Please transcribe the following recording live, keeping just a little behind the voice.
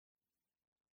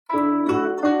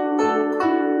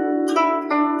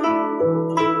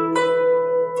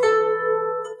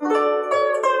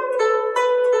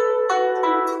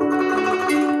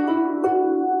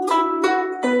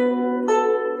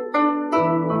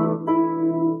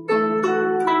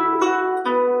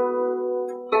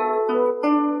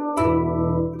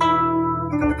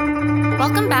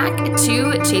Welcome back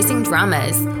to Chasing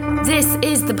Dramas. This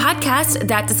is the podcast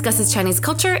that discusses Chinese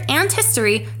culture and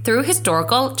history through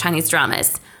historical Chinese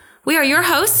dramas. We are your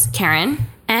hosts, Karen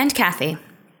and Kathy.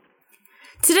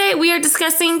 Today we are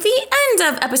discussing the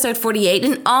end of episode 48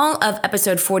 and all of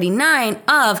episode 49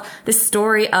 of the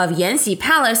story of Yanxi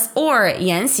Palace or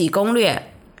Yanxi Gonglue.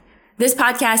 This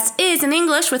podcast is in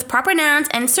English with proper nouns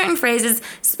and certain phrases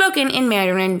spoken in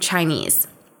Mandarin Chinese.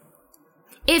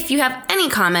 If you have any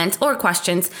comments or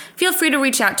questions, feel free to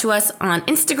reach out to us on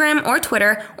Instagram or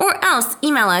Twitter, or else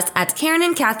email us at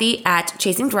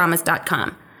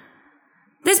karenandkathy@chasingdramas.com.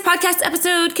 This podcast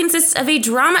episode consists of a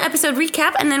drama episode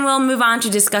recap, and then we'll move on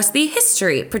to discuss the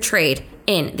history portrayed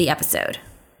in the episode.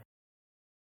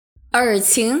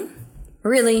 Erqing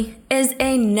really is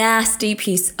a nasty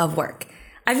piece of work.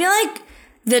 I feel like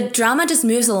the drama just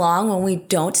moves along when we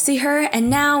don't see her, and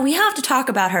now we have to talk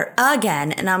about her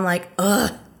again, and I'm like,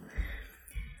 ugh.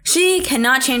 She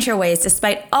cannot change her ways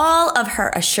despite all of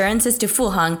her assurances to Fu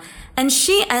Heng, and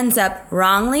she ends up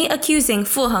wrongly accusing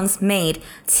Fu Heng's maid,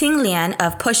 Qing Lian,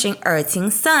 of pushing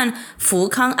Erqing's son, Fu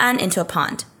Kang'an, into a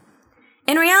pond.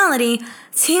 In reality,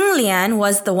 Qing Lian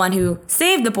was the one who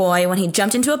saved the boy when he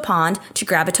jumped into a pond to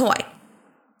grab a toy.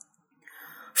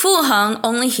 Fu Heng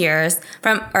only hears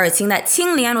from Erqing that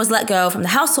Qing Lian was let go from the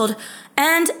household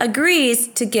and agrees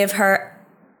to give her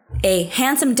a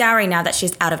handsome dowry now that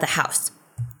she's out of the house.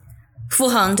 Fu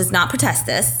Heng does not protest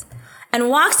this and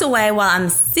walks away while I'm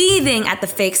seething at the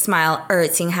fake smile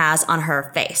Erqing has on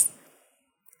her face.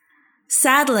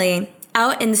 Sadly,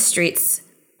 out in the streets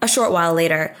a short while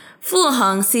later, Fu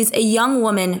Heng sees a young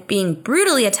woman being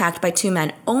brutally attacked by two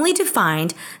men, only to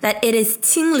find that it is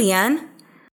Qing Lian.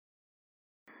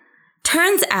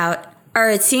 Turns out,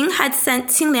 Erqing had sent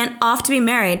Qing Lian off to be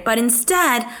married, but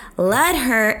instead led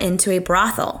her into a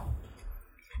brothel.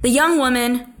 The young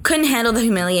woman couldn't handle the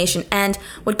humiliation and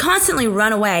would constantly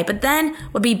run away, but then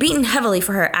would be beaten heavily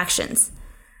for her actions.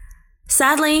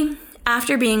 Sadly,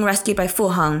 after being rescued by Fu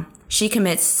Heng, she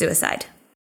commits suicide.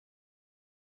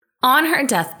 On her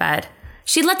deathbed,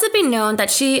 she lets it be known that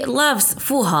she loves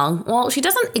Fu Heng. Well, she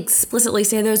doesn't explicitly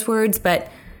say those words,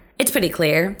 but it's pretty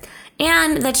clear.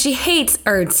 And that she hates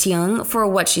Erqing for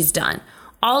what she's done.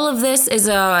 All of this is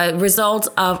a result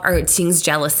of Erqing's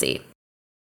jealousy.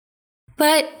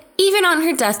 But even on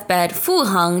her deathbed, Fu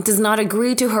Heng does not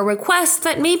agree to her request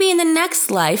that maybe in the next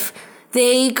life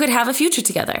they could have a future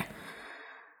together.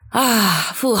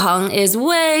 Fu Heng is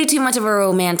way too much of a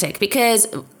romantic, because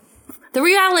the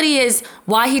reality is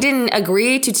why he didn't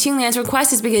agree to Qing Lian's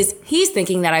request is because he's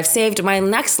thinking that I've saved my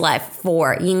next life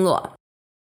for Yingluo.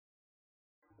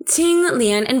 Qing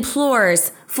Lian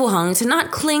implores Fu Heng to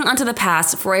not cling onto the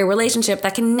past for a relationship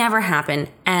that can never happen,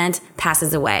 and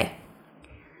passes away.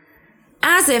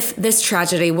 As if this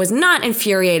tragedy was not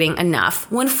infuriating enough,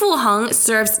 when Fu Heng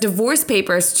serves divorce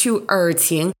papers to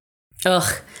Erqing,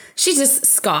 she just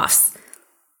scoffs.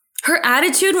 Her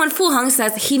attitude when Fu Heng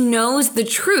says he knows the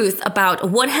truth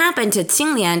about what happened to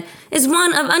Qing Lian is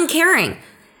one of uncaring.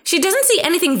 She doesn't see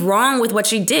anything wrong with what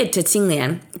she did to Qing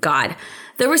Lian. God.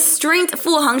 The restraint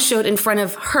Fu Heng showed in front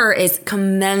of her is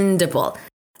commendable.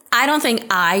 I don't think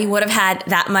I would have had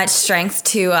that much strength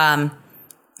to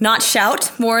not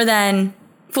shout more than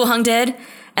Fu Heng did.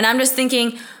 And I'm just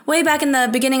thinking, way back in the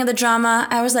beginning of the drama,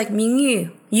 I was like,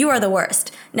 Mingyu, you are the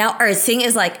worst. Now Erqing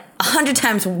is like 100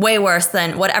 times way worse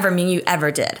than whatever Mingyu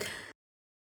ever did.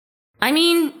 I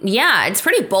mean, yeah, it's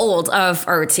pretty bold of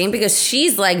Erqing because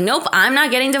she's like, nope, I'm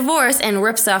not getting divorced, and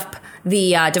rips up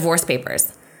the divorce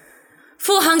papers.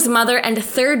 Fu Heng's mother and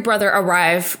third brother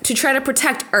arrive to try to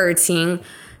protect Erqing,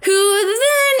 who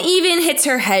then even hits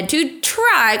her head to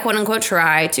try, quote-unquote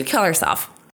try, to kill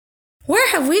herself. Where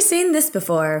have we seen this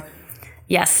before?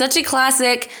 Yes, such a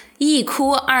classic 一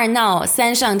哭二闹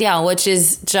三上吊, which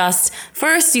is just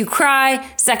first you cry,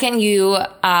 second you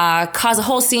cause a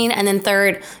whole scene, and then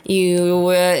third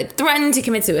you threaten to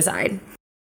commit suicide.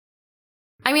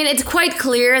 I mean, it's quite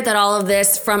clear that all of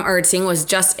this from Erqing was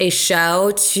just a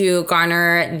show to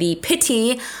garner the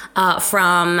pity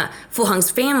from Fu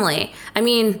Heng's family. I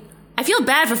mean, I feel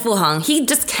bad for Fu Heng. He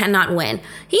just cannot win.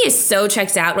 He is so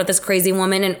checked out with this crazy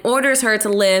woman and orders her to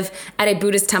live at a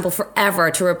Buddhist temple forever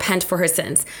to repent for her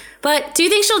sins. But do you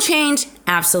think she'll change?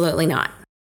 Absolutely not.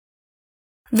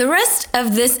 The rest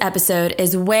of this episode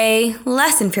is way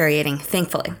less infuriating,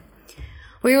 thankfully.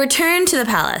 We return to the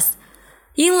palace.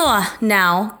 Yingluo,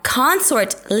 now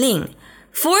consort Ling,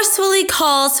 forcefully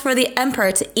calls for the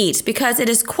emperor to eat because it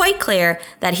is quite clear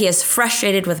that he is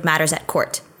frustrated with matters at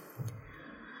court.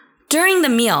 During the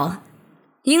meal,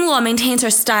 Yingluo maintains her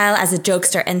style as a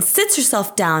jokester and sits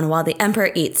herself down while the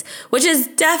emperor eats, which is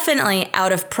definitely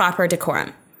out of proper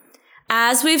decorum.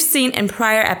 As we've seen in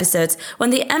prior episodes,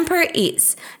 when the emperor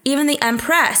eats, even the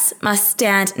empress must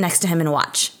stand next to him and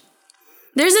watch.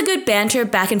 There's a good banter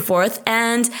back and forth,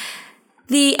 and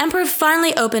the emperor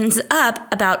finally opens up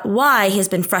about why he has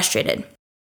been frustrated.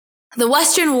 The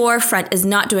Western war front is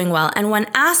not doing well, and when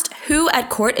asked who at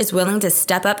court is willing to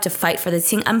step up to fight for the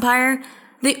Qing Empire,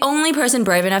 the only person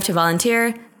brave enough to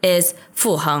volunteer is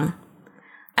Fu Heng.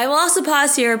 I will also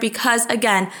pause here because,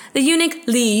 again, the eunuch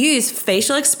Li Yu's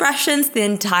facial expressions the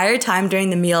entire time during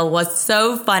the meal was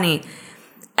so funny.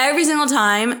 Every single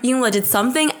time Yingluo did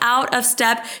something out of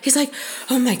step, he's like,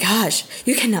 "Oh my gosh,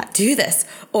 you cannot do this."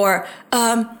 Or,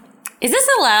 "Is this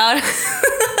allowed?"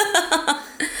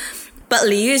 But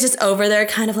Li Yu is just over there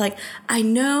kind of like, "I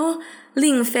know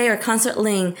Ling Fei or Consort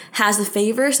Ling has the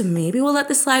favor, so maybe we'll let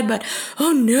this slide, but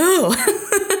oh no."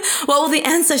 What will the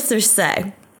ancestors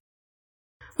say?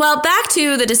 Well, back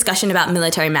to the discussion about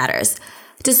military matters.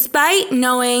 Despite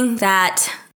knowing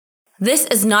that this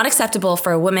is not acceptable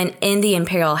for a woman in the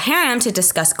imperial harem to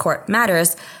discuss court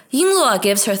matters, Yingluo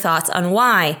gives her thoughts on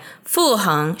why Fu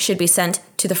Heng should be sent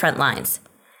to the front lines.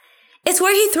 It's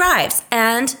where he thrives,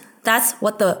 and that's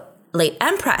what the late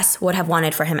empress would have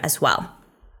wanted for him as well.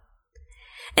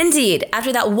 Indeed,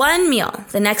 after that one meal,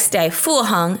 the next day, Fu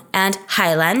Heng and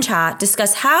Hailan Cha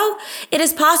discuss how it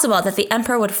is possible that the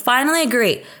emperor would finally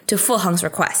agree to Fu Heng's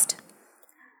request.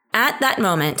 At that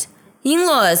moment,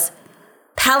 Yingluo's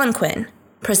palanquin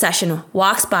procession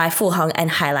walks by Fu Heng and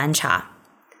Hailan Cha.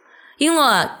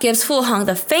 Yingluo gives Fu Heng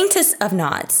the faintest of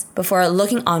nods before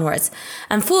looking onwards,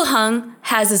 and Fu Heng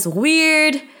has this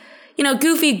weird,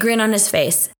 goofy grin on his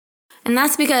face. And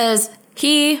that's because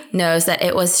he knows that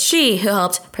it was she who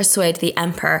helped persuade the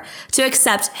emperor to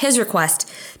accept his request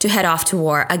to head off to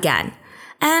war again.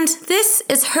 And this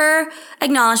is her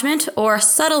acknowledgement or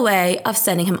subtle way of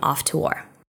sending him off to war.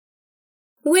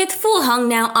 With Fu Heng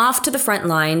now off to the front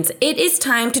lines, it is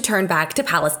time to turn back to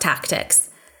palace tactics.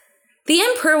 The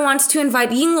emperor wants to invite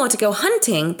Yingluo to go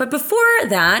hunting, but before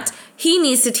that, he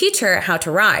needs to teach her how to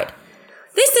ride.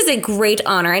 This is a great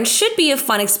honor and should be a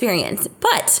fun experience,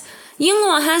 but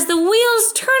Yingluo has the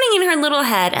wheels turning in her little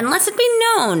head and lets it be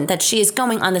known that she is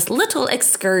going on this little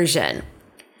excursion.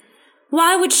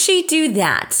 Why would she do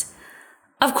that?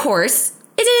 Of course,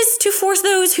 it is to force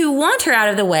those who want her out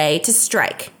of the way to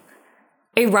strike.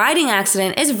 A riding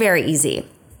accident is very easy.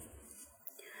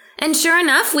 And sure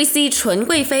enough, we see Chun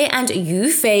Guifei and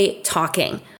Yu Fei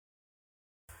talking.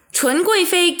 Chun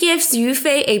Guifei gives Yu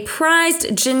Fei a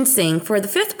prized ginseng for the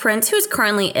fifth prince who is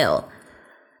currently ill.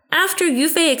 After Yu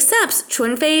Fei accepts,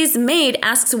 Chun Fei's maid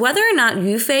asks whether or not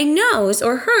Yu Fei knows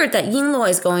or heard that Yingluo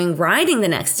is going riding the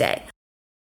next day.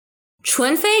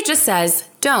 Chun Fei just says,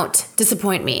 "Don't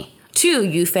disappoint me," to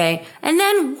Yu Fei, and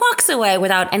then walks away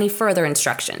without any further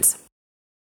instructions.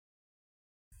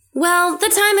 Well, the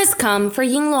time has come for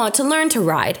Yingluo to learn to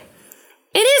ride.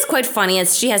 It is quite funny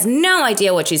as she has no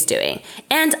idea what she's doing,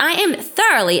 and I am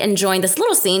thoroughly enjoying this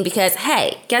little scene because,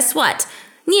 hey, guess what?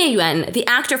 Nie Yuan, the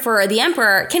actor for the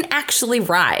emperor, can actually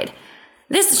ride.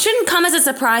 This shouldn't come as a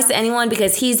surprise to anyone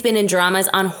because he's been in dramas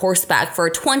on horseback for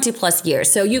 20 plus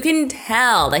years, so you can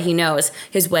tell that he knows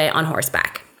his way on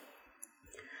horseback.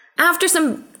 After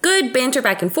some good banter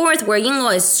back and forth where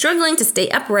Yingluo is struggling to stay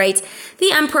upright,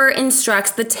 the emperor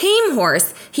instructs the tame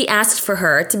horse he asked for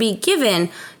her to be given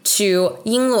to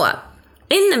Yingluo.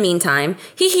 In the meantime,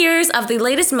 he hears of the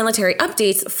latest military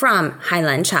updates from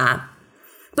Hailan Cha.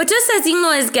 But just as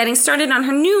Yingluo is getting started on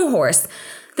her new horse,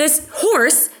 this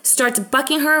horse starts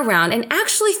bucking her around and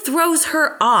actually throws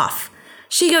her off.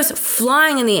 She goes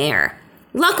flying in the air.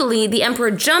 Luckily, the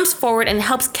emperor jumps forward and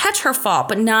helps catch her fall,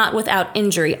 but not without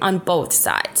injury on both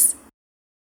sides.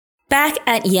 Back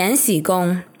at Yanxi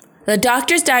Gong, the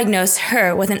doctors diagnose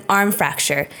her with an arm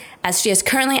fracture as she is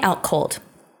currently out cold.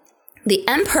 The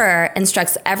emperor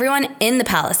instructs everyone in the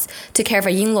palace to care for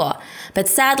Yingluo, but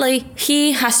sadly,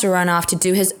 he has to run off to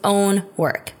do his own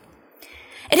work.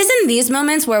 It is in these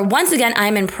moments where once again I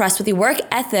am impressed with the work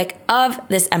ethic of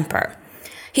this emperor.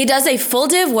 He does a full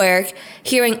day of work,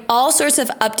 hearing all sorts of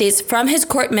updates from his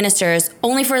court ministers,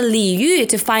 only for Li Yu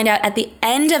to find out at the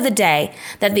end of the day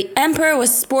that the emperor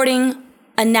was sporting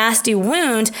a nasty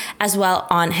wound as well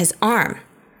on his arm.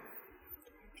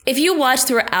 If you watch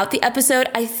throughout the episode,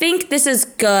 I think this is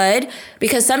good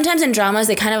because sometimes in dramas,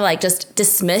 they kind of just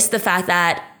dismiss the fact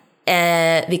that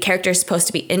the character is supposed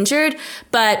to be injured.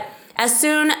 But as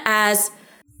soon as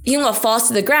Yingluo falls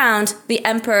to the ground, the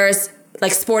emperor's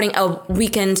sporting a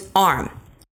weakened arm.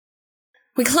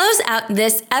 We close out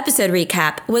this episode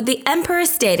recap with the emperor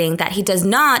stating that he does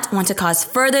not want to cause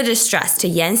further distress to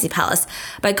Yanxi Palace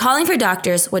by calling for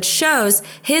doctors, which shows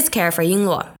his care for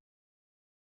Yingluo.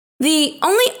 The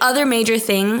only other major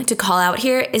thing to call out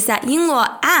here is that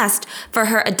Yingluo asked for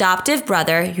her adoptive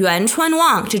brother Yuan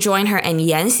Chuanwang to join her in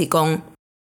Yanxi Gong.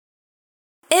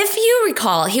 If you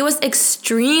recall, he was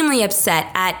extremely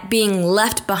upset at being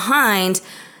left behind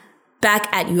back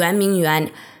at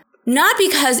Yuanmingyuan, not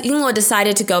because Yingluo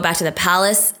decided to go back to the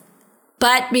palace,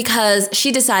 but because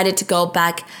she decided to go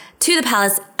back to the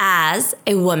palace as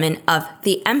a woman of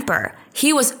the emperor.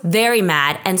 He was very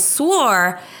mad and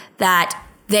swore that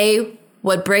they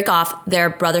would break off their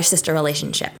brother-sister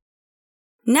relationship.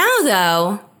 Now,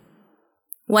 though,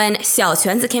 when Xiao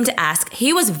Quanzi came to ask,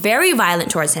 he was very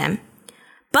violent towards him,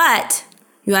 but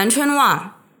Yuan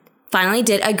Chuanwang finally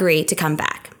did agree to come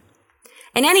back.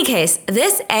 In any case,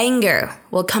 this anger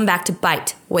will come back to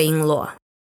bite Wei Yingluo.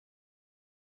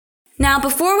 Now,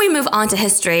 before we move on to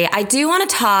history, I do want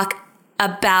to talk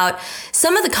about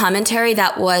some of the commentary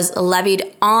that was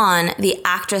levied on the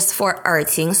actress for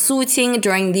Erqing, Su Qing,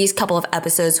 during these couple of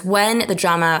episodes when the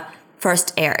drama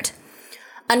first aired.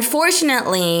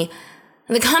 Unfortunately,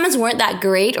 the comments weren't that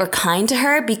great or kind to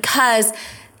her because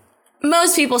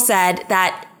most people said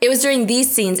that it was during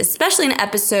these scenes, especially in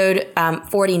episode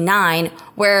 49,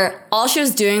 where all she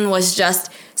was doing was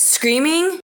just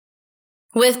screaming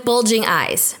with bulging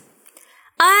eyes.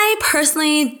 I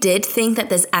personally did think that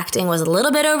this acting was a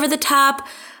little bit over the top,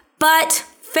 but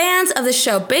fans of the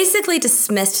show basically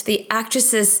dismissed the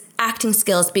actress's acting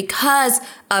skills because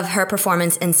of her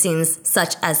performance in scenes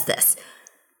such as this,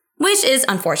 which is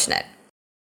unfortunate.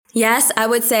 Yes, I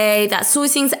would say that Su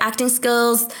Qing's acting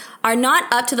skills are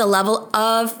not up to the level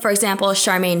of, for example,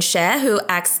 Charmaine Xie, who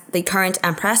acts the current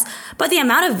empress, but the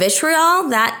amount of vitriol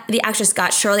that the actress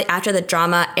got shortly after the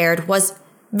drama aired was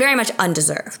very much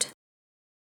undeserved.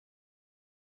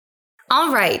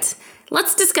 All right,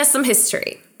 let's discuss some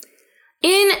history.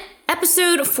 In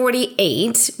episode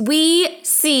 48, we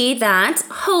see that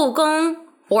后宫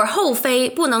or 后妃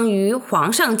不能与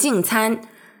皇上进餐.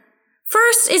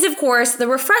 First is, of course, the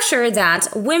refresher that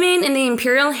women in the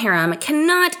imperial harem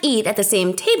cannot eat at the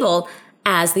same table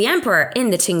as the emperor in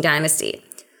the Qing dynasty.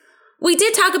 We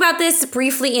did talk about this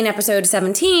briefly in episode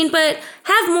 17, but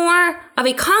have more of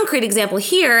a concrete example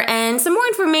here and some more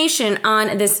information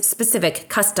on this specific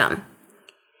custom.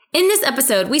 In this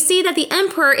episode, we see that the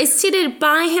emperor is seated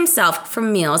by himself for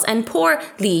meals, and poor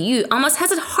Li Yu almost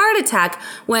has a heart attack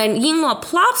when Yingluo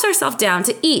plops herself down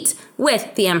to eat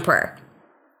with the emperor.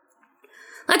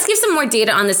 Let's give some more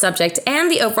data on the subject and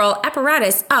the overall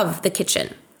apparatus of the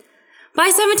kitchen. By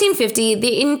 1750,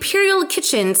 the imperial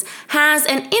kitchens has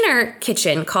an inner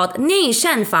kitchen called Nei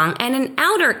Shan Fang and an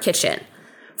outer kitchen.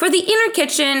 For the inner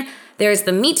kitchen, there's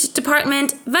the meat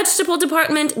department, vegetable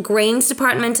department, grains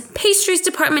department, pastries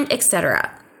department,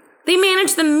 etc. They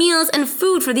manage the meals and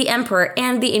food for the emperor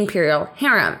and the imperial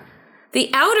harem. The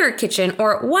outer kitchen,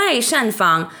 or Wai Shan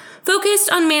Fang,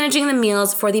 focused on managing the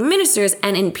meals for the ministers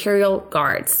and imperial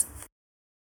guards.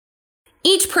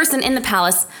 Each person in the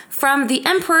palace, from the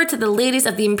emperor to the ladies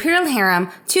of the imperial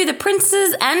harem to the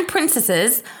princes and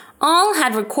princesses, all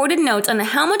had recorded notes on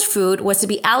how much food was to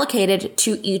be allocated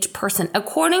to each person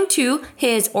according to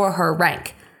his or her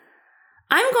rank.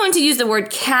 I'm going to use the word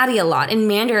caddy a lot. In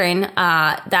Mandarin,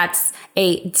 that's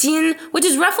a jin, which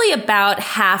is roughly about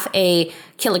half a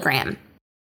kilogram.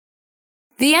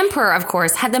 The emperor, of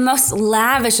course, had the most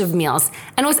lavish of meals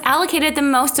and was allocated the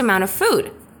most amount of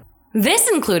food. This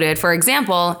included, for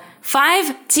example,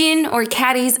 5 jin or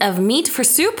caddies of meat for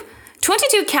soup,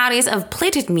 22 caddies of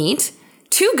plated meat,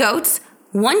 2 goats,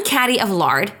 1 caddy of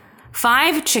lard,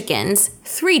 5 chickens,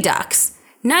 3 ducks,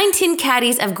 19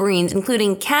 caddies of greens,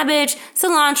 including cabbage,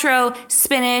 cilantro,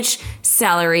 spinach,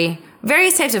 celery,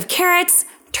 various types of carrots,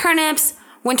 turnips,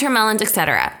 winter melons,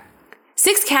 etc.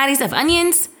 6 caddies of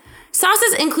onions.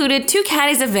 Sauces included 2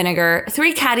 caddies of vinegar,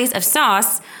 3 caddies of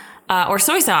sauce, or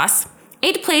soy sauce,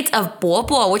 8 plates of bo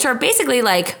bo, which are basically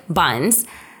like buns.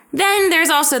 Then there's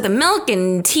also the milk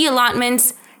and tea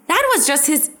allotments. That was just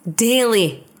his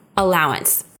daily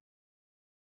allowance.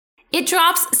 It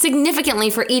drops significantly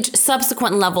for each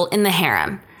subsequent level in the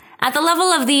harem. At the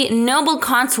level of the noble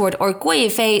consort or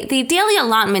guifei, the daily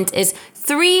allotment is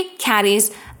 3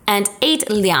 caddies and 8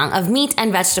 liang of meat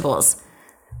and vegetables.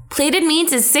 Plated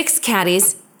meats is 6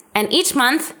 caddies, and each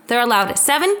month they're allowed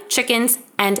 7 chickens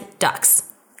and ducks,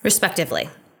 respectively.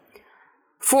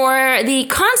 For the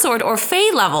consort or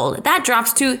fei level, that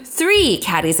drops to 3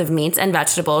 caddies of meats and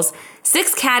vegetables,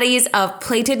 6 caddies of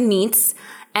plated meats,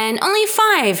 and only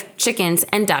 5 chickens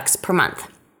and ducks per month.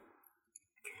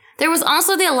 There was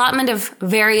also the allotment of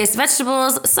various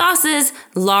vegetables, sauces,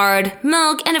 lard,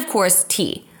 milk, and of course,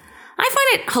 tea. I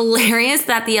find it hilarious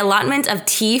that the allotment of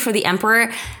tea for the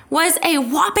emperor was a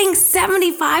whopping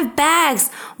 75 bags,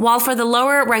 while for the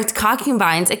lower ranked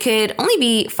concubines, it could only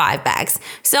be 5 bags.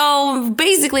 So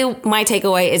basically, my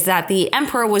takeaway is that the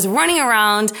emperor was running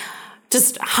around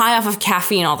just high off of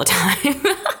caffeine all the time.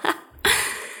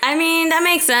 I mean, that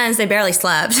makes sense. They barely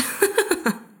slept.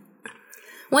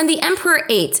 When the emperor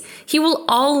ate, he will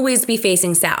always be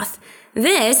facing south.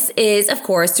 This is, of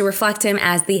course, to reflect him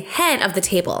as the head of the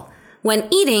table. When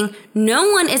eating,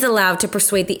 no one is allowed to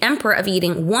persuade the emperor of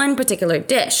eating one particular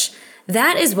dish.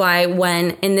 That is why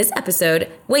when, in this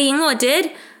episode, Wei Yingluo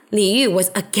did, Li Yu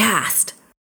was aghast.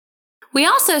 We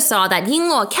also saw that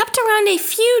Yingluo kept around a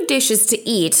few dishes to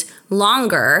eat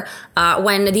longer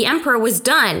when the emperor was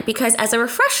done, because as a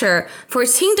refresher, for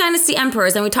Qing Dynasty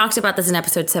emperors, and we talked about this in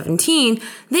episode 17,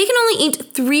 they can only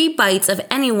eat 3 bites of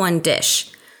any one dish.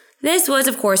 This was,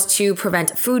 of course, to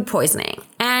prevent food poisoning.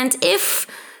 And if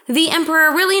the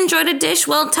emperor really enjoyed a dish,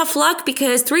 well, tough luck,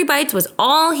 because 3 bites was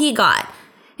all he got.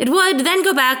 It would then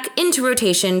go back into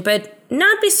rotation, but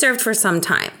not be served for some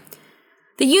time.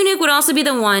 The eunuch would also be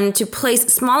the one to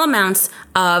place small amounts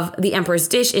of the emperor's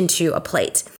dish into a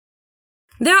plate.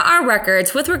 There are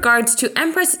records with regards to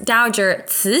Empress Dowager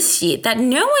Cixi that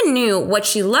no one knew what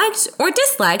she liked or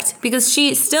disliked because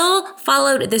she still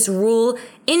followed this rule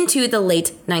into the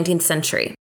late 19th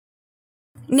century.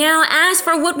 Now, as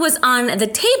for what was on the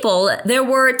table, there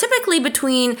were typically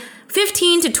between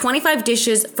 15 to 25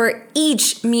 dishes for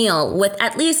each meal, with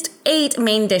at least 8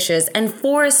 main dishes and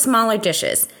 4 smaller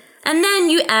dishes. And then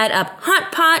you add up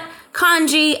hot pot,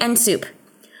 congee, and soup.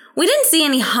 We didn't see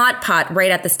any hot pot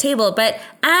right at this table, but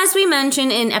as we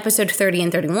mentioned in episode 30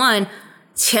 and 31,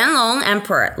 Qianlong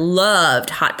Emperor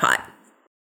loved hot pot.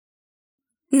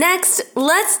 Next,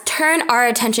 let's turn our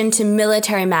attention to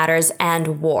military matters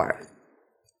and war.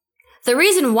 The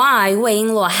reason why Wei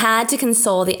Yingluo had to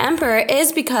console the emperor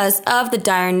is because of the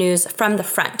dire news from the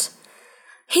front.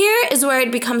 Here is where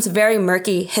it becomes very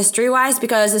murky history-wise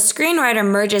because the screenwriter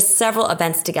merges several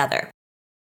events together.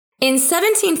 In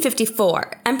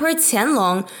 1754, Emperor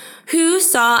Qianlong, who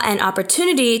saw an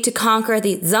opportunity to conquer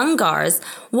the Dzungars,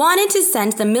 wanted to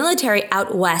send the military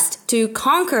out west to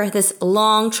conquer this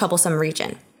long, troublesome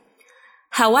region.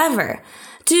 However,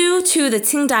 due to the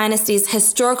Qing dynasty's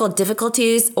historical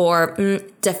difficulties or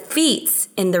defeats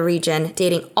in the region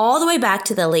dating all the way back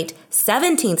to the late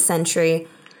 17th century,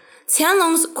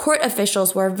 Qianlong's court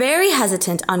officials were very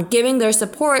hesitant on giving their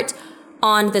support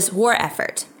on this war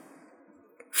effort.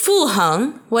 Fu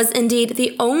Heng was indeed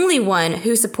the only one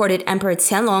who supported Emperor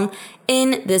Qianlong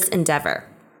in this endeavor.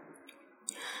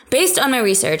 Based on my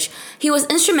research, he was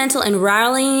instrumental in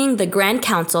rallying the Grand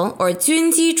Council, or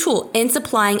Junji Chu, in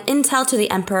supplying intel to the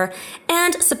emperor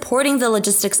and supporting the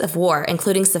logistics of war,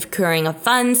 including securing of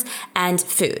funds and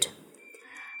food.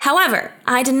 However,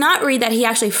 I did not read that he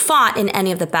actually fought in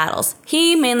any of the battles.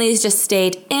 He mainly just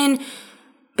stayed in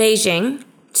Beijing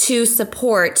to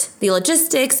support the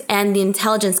logistics and the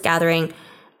intelligence gathering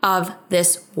of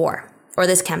this war, or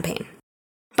this campaign.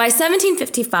 By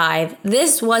 1755,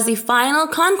 this was the final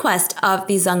conquest of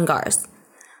the Dzungars.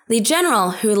 The general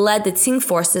who led the Qing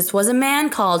forces was a man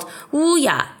called Wu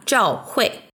Ya Zhao Hui.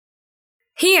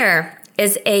 Here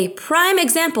is a prime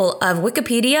example of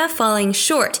Wikipedia falling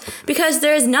short because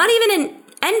there is not even an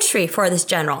entry for this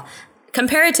general.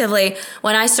 Comparatively,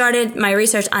 when I started my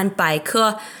research on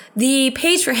Baike, the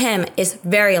page for him is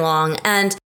very long,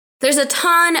 and there's a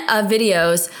ton of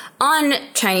videos on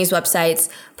Chinese websites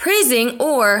praising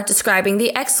or describing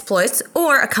the exploits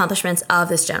or accomplishments of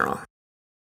this general.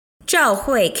 Zhao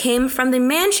Hui came from the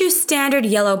Manchu Standard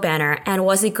Yellow Banner and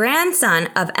was the grandson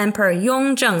of Emperor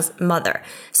Yongzheng's mother,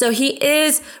 so he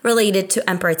is related to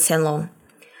Emperor Qianlong.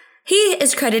 He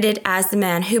is credited as the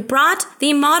man who brought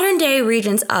the modern-day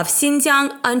regions of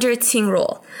Xinjiang under Qing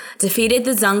rule, defeated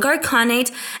the Dzungar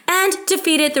Khanate, and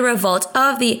defeated the revolt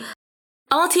of the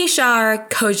Altishar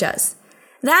Khojas.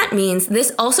 That means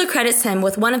this also credits him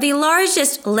with one of the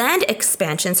largest land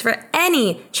expansions for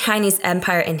any Chinese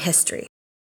empire in history.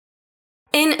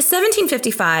 In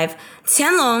 1755,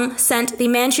 Qianlong sent the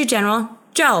Manchu general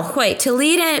Zhao Hui to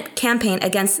lead a campaign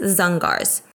against the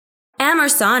Dzungars.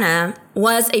 Amersana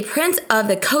was a prince of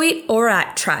the Khoit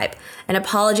Oirat tribe, and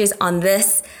apologies on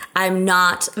this, I'm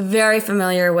not very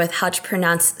familiar with how to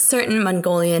pronounce certain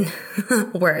Mongolian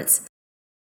words.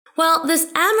 Well,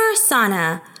 this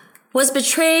Amersana was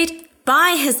betrayed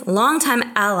by his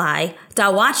longtime ally,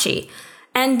 Dawachi,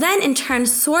 and then in turn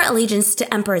swore allegiance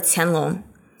to Emperor Qianlong.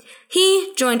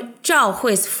 He joined Zhao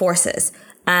Hui's forces,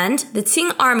 And the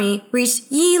Qing army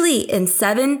reached Yili in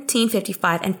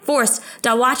 1755 and forced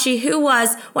Dawachi, who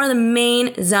was one of the main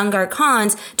Dzungar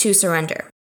khans, to surrender.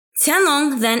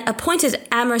 Qianlong then appointed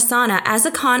Amersana as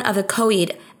a khan of the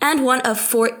Coed and one of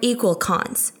 4 equal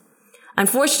khans.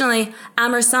 Unfortunately,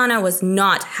 Amersana was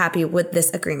not happy with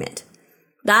this agreement.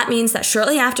 That means that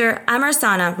shortly after,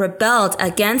 Amersana rebelled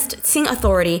against Qing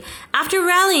authority after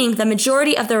rallying the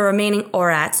majority of the remaining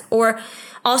Oirats, or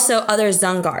also other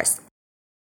Dzungars.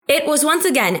 It was once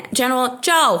again General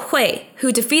Zhao Hui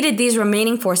who defeated these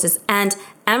remaining forces, and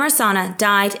Amersana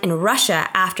died in Russia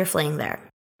after fleeing there.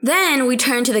 Then we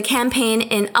turn to the campaign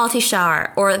in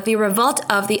Altishar, or the Revolt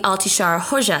of the Altishar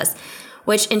Hozhas,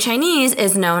 which in Chinese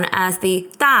is known as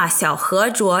the Da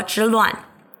Xiaohe Zhuo Zhiluan.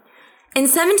 In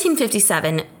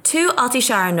 1757, 2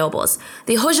 Altishar nobles,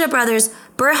 the Hozha brothers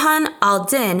Burhan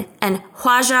al-Din and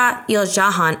Huaja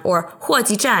il-Jahan, or Huo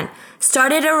Jizhan,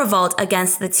 started a revolt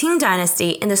against the Qing dynasty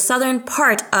in the southern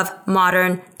part of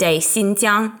modern-day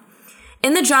Xinjiang.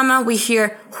 In the drama, we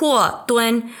hear Huo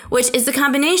Dun, which is the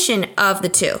combination of the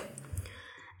two.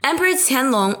 Emperor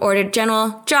Qianlong ordered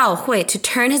General Zhao Hui to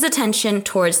turn his attention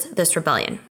towards this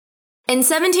rebellion. In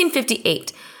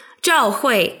 1758, Zhao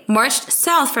Hui marched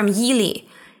south from Yili.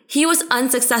 He was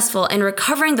unsuccessful in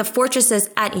recovering the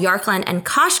fortresses at Yarkand and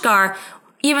Kashgar,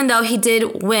 even though he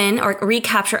did win or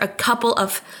recapture a couple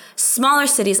of smaller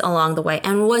cities along the way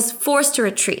and was forced to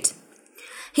retreat.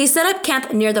 He set up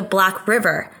camp near the Black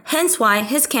River, hence why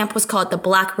his camp was called the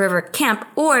Black River Camp,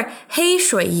 or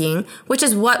Heishuiying, which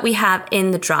is what we have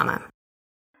in the drama.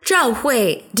 Zhao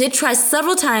Hui did try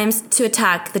several times to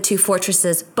attack the 2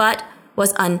 fortresses, but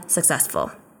was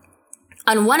unsuccessful.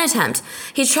 On one attempt,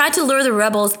 he tried to lure the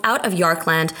rebels out of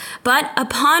Yarkand, but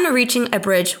upon reaching a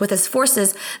bridge with his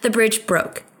forces, the bridge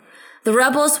broke. The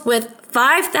rebels, with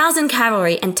 5,000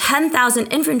 cavalry and 10,000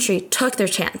 infantry, took their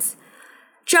chance.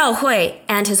 Zhao Hui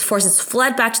and his forces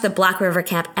fled back to the Black River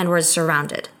camp and were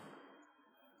surrounded.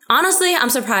 Honestly,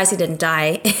 I'm surprised he didn't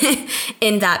die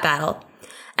in that battle.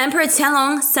 Emperor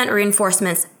Qianlong sent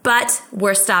reinforcements, but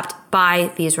were stopped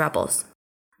by these rebels.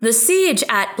 The siege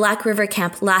at Black River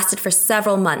Camp lasted for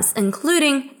several months,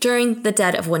 including during the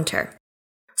dead of winter.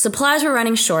 Supplies were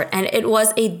running short, and it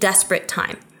was a desperate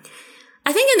time.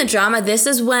 I think in the drama, this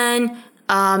is when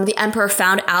the emperor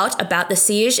found out about the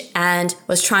siege and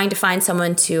was trying to find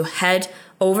someone to head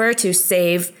over to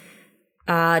save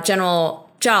General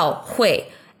Zhao Hui,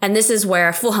 and this is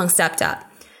where Fu Heng stepped up.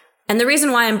 And the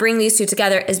reason why I'm bringing these two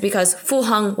together is because Fu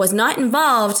Heng was not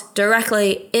involved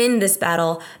directly in this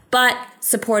battle, but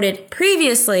supported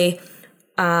previously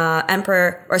General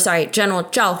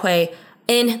Zhao Hui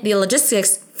in the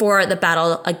logistics for the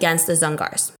battle against the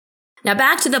Dzungars. Now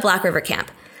back to the Black River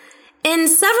Camp. In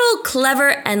several clever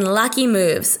and lucky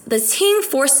moves, the Qing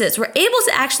forces were able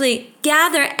to actually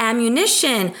gather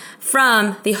ammunition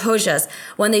from the Hozhas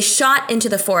when they shot into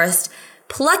the forest,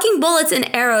 plucking bullets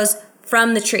and arrows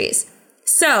from the trees.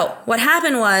 So what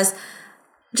happened was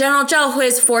General Zhao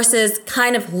Hui's forces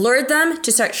kind of lured them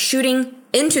to start shooting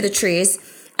into the trees,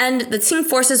 and the Qing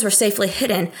forces were safely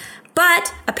hidden.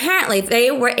 But apparently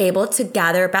they were able to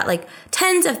gather about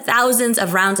tens of thousands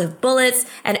of rounds of bullets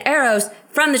and arrows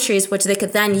from the trees, which they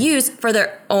could then use for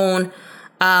their own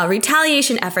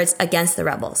retaliation efforts against the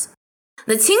rebels.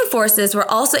 The Qing forces were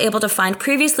also able to find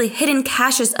previously hidden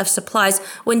caches of supplies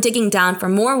when digging down for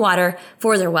more water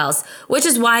for their wells, which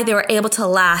is why they were able to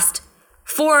last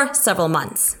for several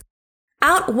months.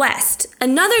 Out west,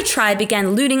 another tribe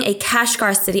began looting a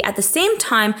Kashgar city at the same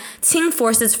time Qing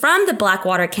forces from the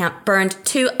Blackwater camp burned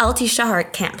 2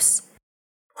 Altishar camps.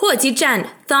 Huo Jizhan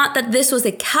thought that this was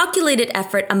a calculated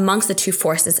effort amongst the 2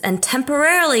 forces and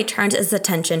temporarily turned his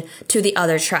attention to the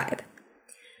other tribe.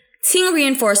 Qing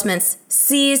reinforcements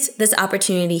seized this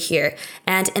opportunity here,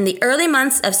 and in the early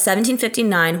months of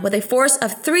 1759, with a force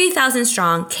of 3,000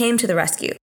 strong, came to the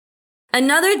rescue.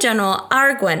 Another general,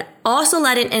 Arguin, also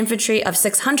led an infantry of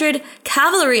 600,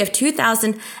 cavalry of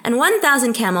 2,000, and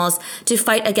 1,000 camels to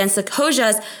fight against the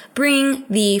Hozhas, bringing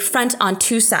the front on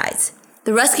 2 sides.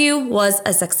 The rescue was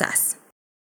a success.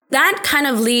 That kind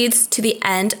of leads to the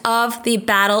end of the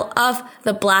Battle of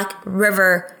the Black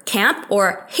River Camp,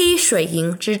 or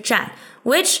Heishuiying Zhizhan,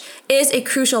 which is a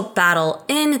crucial battle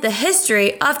in the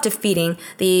history of defeating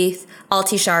the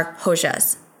Altishar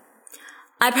Hozhas.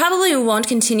 I probably won't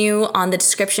continue on the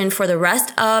description for the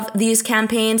rest of these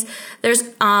campaigns. There's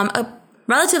a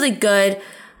relatively good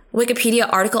Wikipedia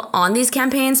article on these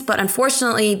campaigns, but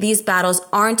unfortunately, these battles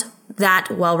aren't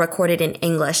that well recorded in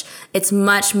English. It's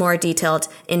much more detailed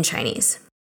in Chinese.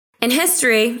 In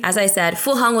history, as I said,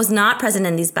 Fu Heng was not present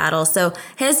in these battles, so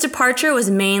his departure was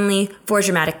mainly for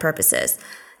dramatic purposes.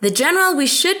 The general we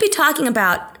should be talking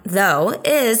about, though,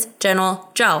 is General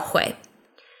Zhao Hui.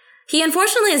 He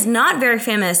unfortunately is not very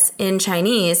famous in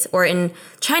Chinese or in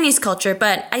Chinese culture,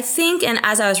 but I think, and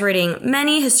as I was reading,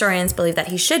 many historians believe that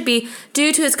he should be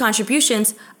due to his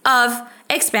contributions of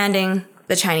expanding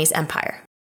the Chinese empire.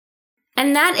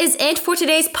 And that is it for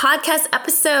today's podcast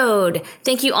episode.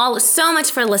 Thank you all so much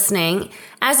for listening.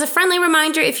 As a friendly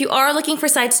reminder, if you are looking for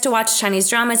sites to watch Chinese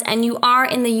dramas and you are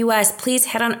in the US, please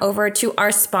head on over to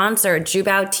our sponsor,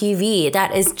 Jubao TV.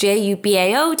 That is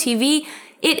Jubao TV.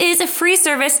 It is a free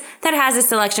service that has a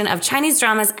selection of Chinese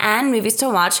dramas and movies to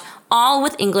watch, all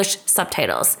with English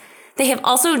subtitles. They have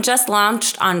also just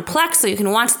launched on Plex, so you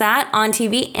can watch that on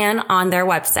TV and on their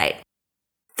website.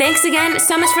 Thanks again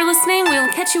so much for listening. We will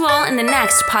catch you all in the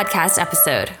next podcast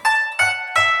episode.